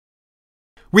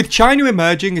With China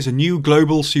emerging as a new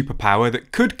global superpower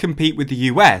that could compete with the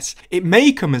US, it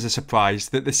may come as a surprise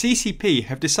that the CCP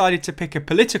have decided to pick a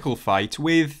political fight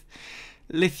with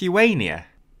Lithuania.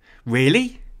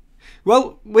 Really?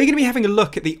 Well, we're going to be having a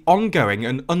look at the ongoing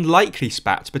and unlikely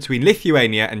spat between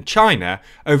Lithuania and China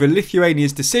over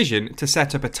Lithuania's decision to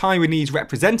set up a Taiwanese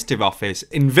representative office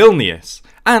in Vilnius,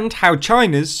 and how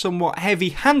China's somewhat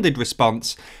heavy-handed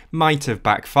response might have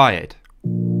backfired.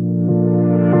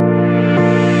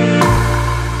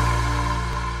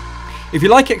 If you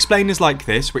like explainers like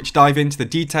this, which dive into the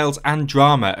details and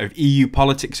drama of EU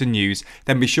politics and news,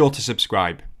 then be sure to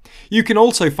subscribe. You can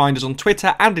also find us on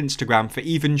Twitter and Instagram for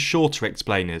even shorter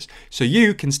explainers, so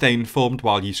you can stay informed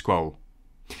while you scroll.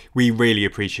 We really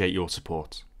appreciate your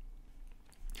support.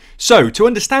 So, to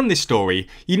understand this story,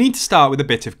 you need to start with a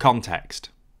bit of context.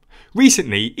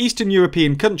 Recently, Eastern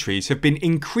European countries have been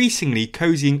increasingly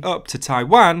cozying up to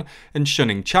Taiwan and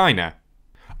shunning China.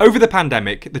 Over the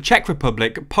pandemic, the Czech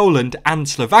Republic, Poland and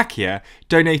Slovakia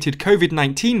donated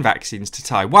COVID-19 vaccines to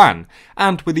Taiwan,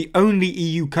 and were the only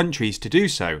EU countries to do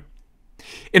so.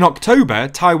 In October,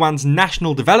 Taiwan's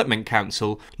National Development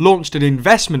Council launched an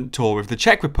investment tour of the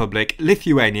Czech Republic,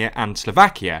 Lithuania and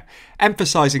Slovakia,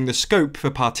 emphasising the scope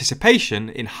for participation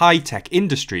in high-tech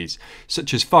industries,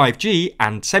 such as 5G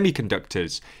and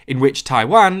semiconductors, in which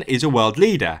Taiwan is a world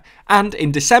leader, and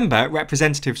in December,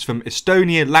 representatives from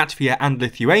Estonia, Latvia and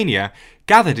Lithuania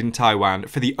gathered in Taiwan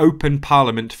for the Open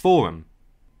Parliament Forum.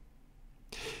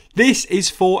 This is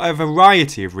for a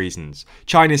variety of reasons.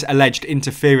 China's alleged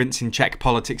interference in Czech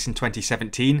politics in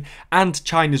 2017 and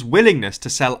China's willingness to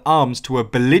sell arms to a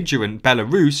belligerent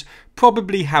Belarus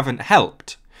probably haven't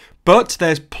helped. But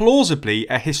there's plausibly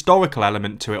a historical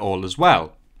element to it all as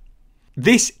well.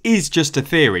 This is just a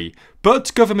theory,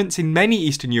 but governments in many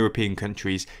Eastern European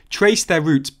countries trace their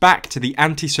roots back to the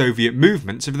anti-Soviet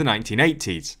movements of the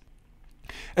 1980s.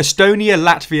 Estonia,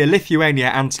 Latvia, Lithuania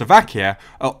and Slovakia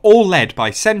are all led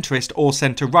by centrist or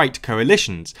centre-right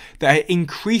coalitions that are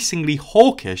increasingly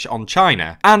hawkish on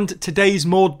China, and today's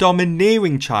more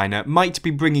domineering China might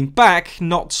be bringing back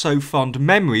not so fond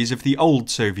memories of the old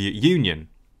Soviet Union.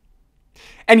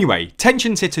 Anyway,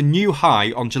 tensions hit a new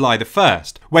high on July the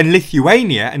 1st, when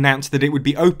Lithuania announced that it would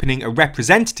be opening a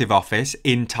representative office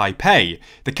in Taipei,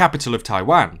 the capital of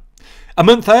Taiwan. A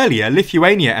month earlier,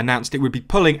 Lithuania announced it would be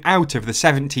pulling out of the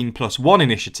 17+1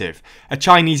 initiative, a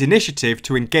Chinese initiative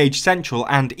to engage Central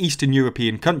and Eastern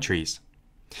European countries.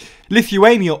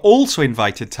 Lithuania also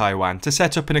invited Taiwan to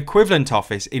set up an equivalent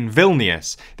office in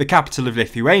Vilnius, the capital of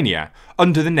Lithuania,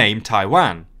 under the name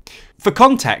Taiwan. For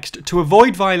context, to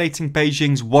avoid violating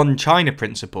Beijing's One China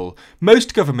principle,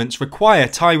 most governments require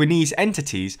Taiwanese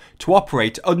entities to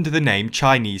operate under the name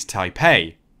Chinese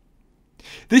Taipei.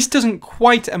 This doesn't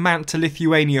quite amount to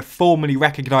Lithuania formally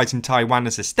recognising Taiwan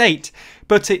as a state,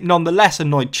 but it nonetheless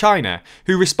annoyed China,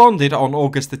 who responded on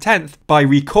August the 10th by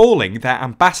recalling their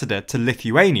ambassador to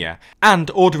Lithuania and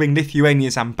ordering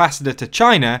Lithuania's ambassador to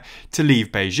China to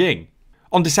leave Beijing.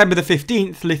 On December the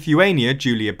 15th, Lithuania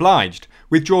duly obliged,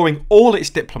 withdrawing all its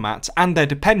diplomats and their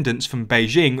dependents from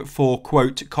Beijing for,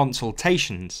 quote,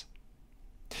 consultations.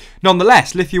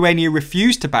 Nonetheless, Lithuania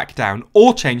refused to back down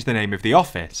or change the name of the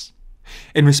office.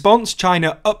 In response,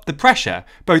 China upped the pressure,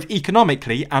 both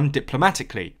economically and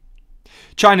diplomatically.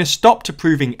 China stopped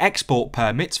approving export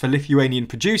permits for Lithuanian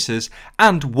producers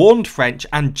and warned French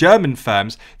and German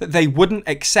firms that they wouldn't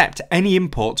accept any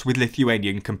imports with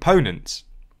Lithuanian components.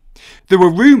 There were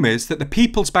rumours that the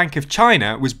People's Bank of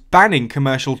China was banning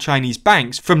commercial Chinese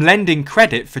banks from lending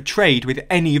credit for trade with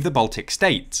any of the Baltic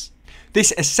states.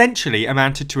 This essentially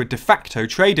amounted to a de facto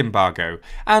trade embargo,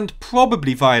 and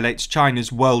probably violates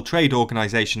China's World Trade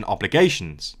Organization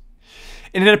obligations.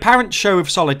 In an apparent show of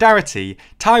solidarity,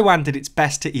 Taiwan did its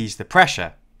best to ease the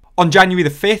pressure. On January the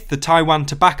 5th, the Taiwan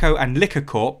Tobacco and Liquor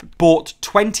Corp bought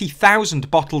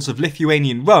 20,000 bottles of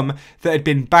Lithuanian rum that had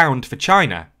been bound for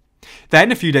China.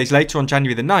 Then, a few days later, on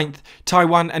January the 9th,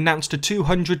 Taiwan announced a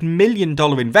 $200 million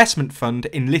investment fund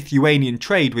in Lithuanian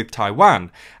trade with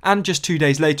Taiwan, and just 2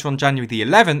 days later, on January the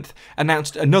 11th,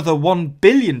 announced another $1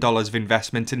 billion of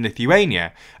investment in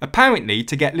Lithuania, apparently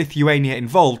to get Lithuania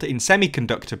involved in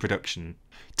semiconductor production.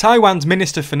 Taiwan's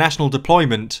Minister for National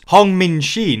Deployment, Hong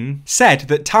Min-shin, said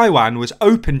that Taiwan was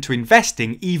open to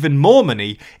investing even more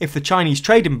money if the Chinese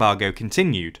trade embargo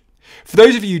continued. For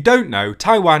those of you who don't know,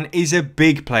 Taiwan is a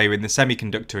big player in the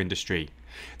semiconductor industry.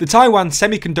 The Taiwan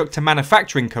Semiconductor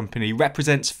Manufacturing Company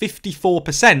represents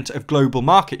 54% of global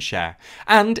market share,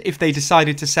 and if they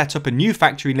decided to set up a new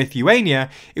factory in Lithuania,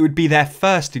 it would be their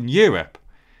first in Europe.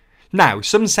 Now,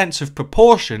 some sense of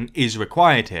proportion is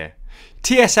required here.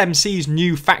 TSMC's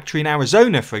new factory in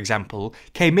Arizona, for example,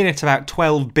 came in at about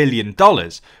 $12 billion,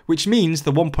 which means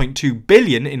the $1.2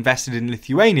 billion invested in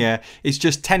Lithuania is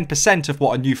just 10% of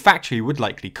what a new factory would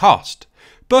likely cost.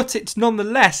 But it's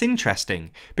nonetheless interesting,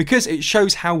 because it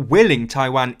shows how willing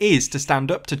Taiwan is to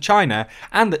stand up to China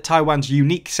and that Taiwan's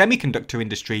unique semiconductor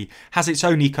industry has its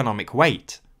own economic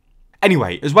weight.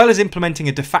 Anyway, as well as implementing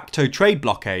a de facto trade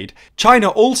blockade, China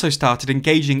also started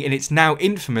engaging in its now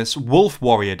infamous wolf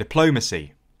warrior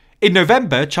diplomacy. In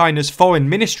November, China's foreign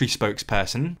ministry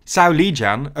spokesperson, Zhao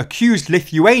Lijian, accused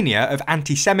Lithuania of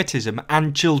anti-Semitism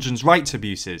and children's rights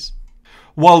abuses,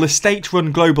 while the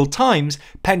state-run Global Times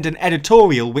penned an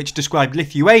editorial which described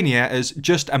Lithuania as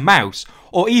just a mouse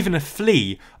or even a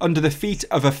flea under the feet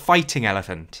of a fighting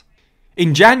elephant.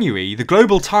 In January, the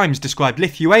Global Times described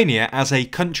Lithuania as a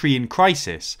country in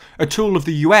crisis, a tool of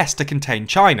the US to contain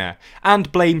China,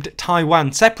 and blamed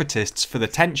Taiwan separatists for the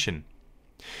tension.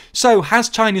 So, has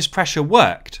China's pressure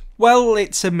worked? Well,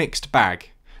 it's a mixed bag.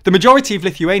 The majority of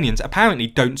Lithuanians apparently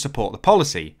don't support the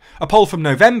policy. A poll from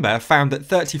November found that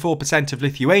 34% of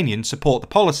Lithuanians support the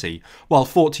policy, while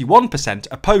 41%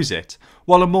 oppose it,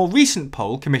 while a more recent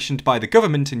poll commissioned by the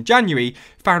government in January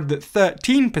found that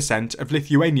 13% of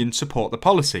Lithuanians support the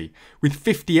policy, with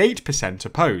 58%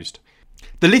 opposed.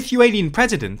 The Lithuanian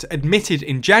president admitted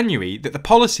in January that the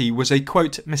policy was a,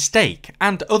 quote, mistake,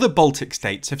 and other Baltic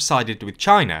states have sided with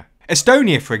China.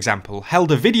 Estonia, for example,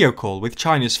 held a video call with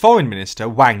China's foreign minister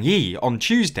Wang Yi on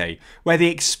Tuesday, where they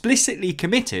explicitly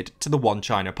committed to the One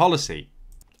China policy.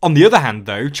 On the other hand,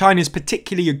 though, China's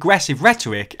particularly aggressive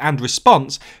rhetoric and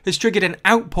response has triggered an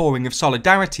outpouring of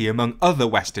solidarity among other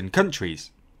Western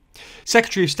countries.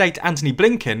 Secretary of State Antony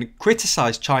Blinken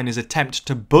criticised China's attempt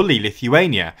to bully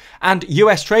Lithuania, and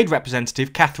US Trade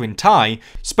Representative Catherine Tai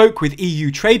spoke with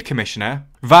EU Trade Commissioner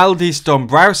Valdis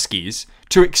Dombrovskis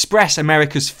to express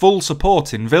America's full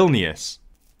support in Vilnius.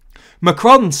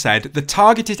 Macron said the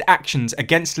targeted actions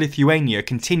against Lithuania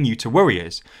continue to worry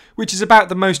us, which is about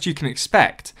the most you can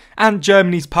expect, and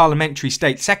Germany's Parliamentary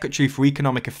State Secretary for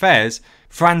Economic Affairs,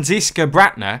 Franziska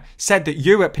Brantner, said that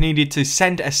Europe needed to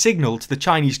send a signal to the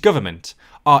Chinese government: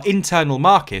 our internal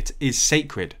market is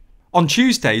sacred. On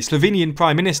Tuesday, Slovenian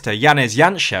Prime Minister Janez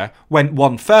Janša went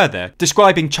one further,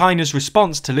 describing China's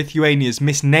response to Lithuania's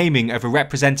misnaming of a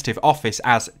representative office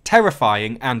as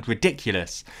terrifying and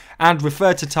ridiculous, and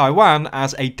referred to Taiwan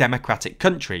as a democratic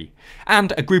country.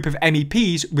 And a group of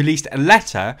MEPs released a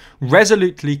letter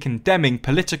resolutely condemning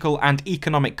political and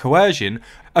economic coercion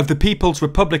of the People's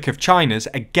Republic of China's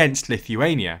against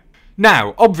Lithuania.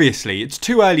 Now, obviously, it's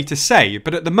too early to say,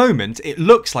 but at the moment it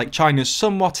looks like China's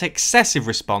somewhat excessive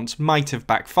response might have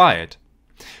backfired.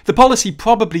 The policy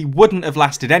probably wouldn't have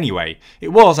lasted anyway. It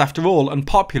was, after all,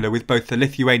 unpopular with both the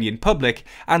Lithuanian public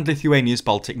and Lithuania's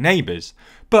Baltic neighbours.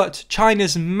 But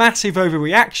China's massive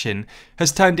overreaction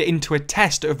has turned it into a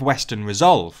test of Western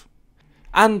resolve.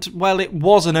 And, well, it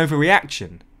was an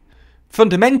overreaction.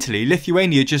 Fundamentally,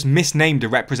 Lithuania just misnamed a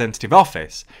representative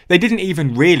office. They didn't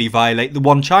even really violate the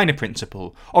One China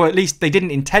principle, or at least they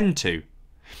didn't intend to.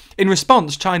 In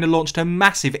response, China launched a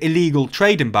massive illegal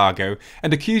trade embargo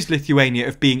and accused Lithuania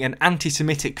of being an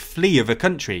anti-Semitic flea of a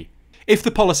country. If the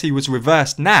policy was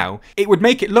reversed now, it would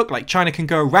make it look like China can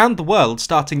go around the world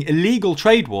starting illegal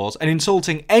trade wars and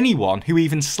insulting anyone who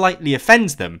even slightly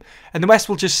offends them, and the West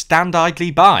will just stand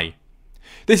idly by.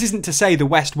 This isn't to say the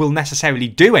West will necessarily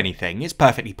do anything. It's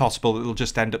perfectly possible that they'll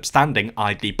just end up standing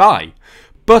idly by.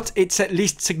 But it's at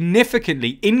least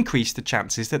significantly increased the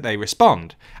chances that they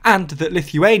respond, and that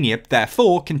Lithuania,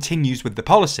 therefore, continues with the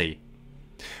policy.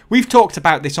 We've talked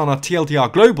about this on our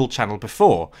TLDR Global channel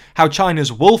before, how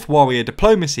China's wolf warrior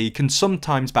diplomacy can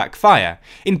sometimes backfire,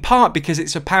 in part because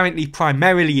it's apparently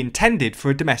primarily intended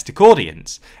for a domestic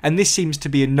audience, and this seems to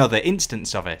be another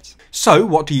instance of it. So,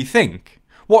 what do you think?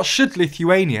 What should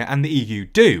Lithuania and the EU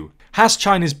do? Has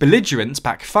China's belligerence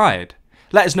backfired?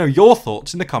 Let us know your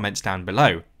thoughts in the comments down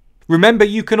below. Remember,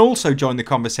 you can also join the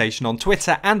conversation on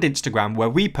Twitter and Instagram, where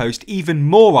we post even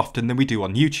more often than we do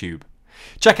on YouTube.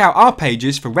 Check out our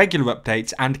pages for regular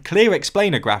updates and clear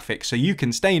explainer graphics so you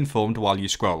can stay informed while you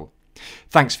scroll.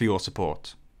 Thanks for your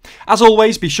support. As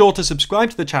always, be sure to subscribe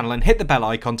to the channel and hit the bell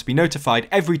icon to be notified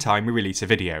every time we release a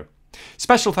video.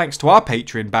 Special thanks to our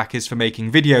Patreon backers for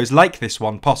making videos like this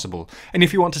one possible, and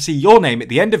if you want to see your name at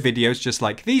the end of videos just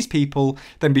like these people,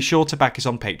 then be sure to back us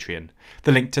on Patreon.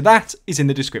 The link to that is in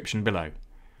the description below.